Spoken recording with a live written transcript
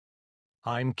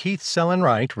I'm Keith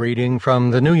Sellenwright reading from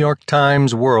the New York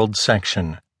Times World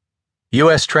section.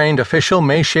 U.S.-trained official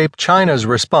may shape China's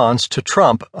response to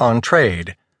Trump on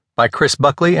trade, by Chris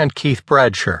Buckley and Keith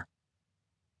Bradsher.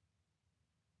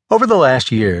 Over the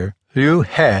last year, Liu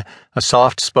He, a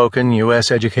soft-spoken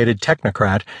U.S.-educated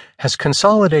technocrat, has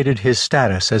consolidated his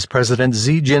status as President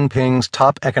Xi Jinping's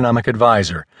top economic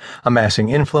advisor, amassing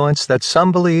influence that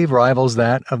some believe rivals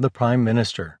that of the Prime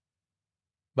Minister.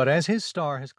 But as his star has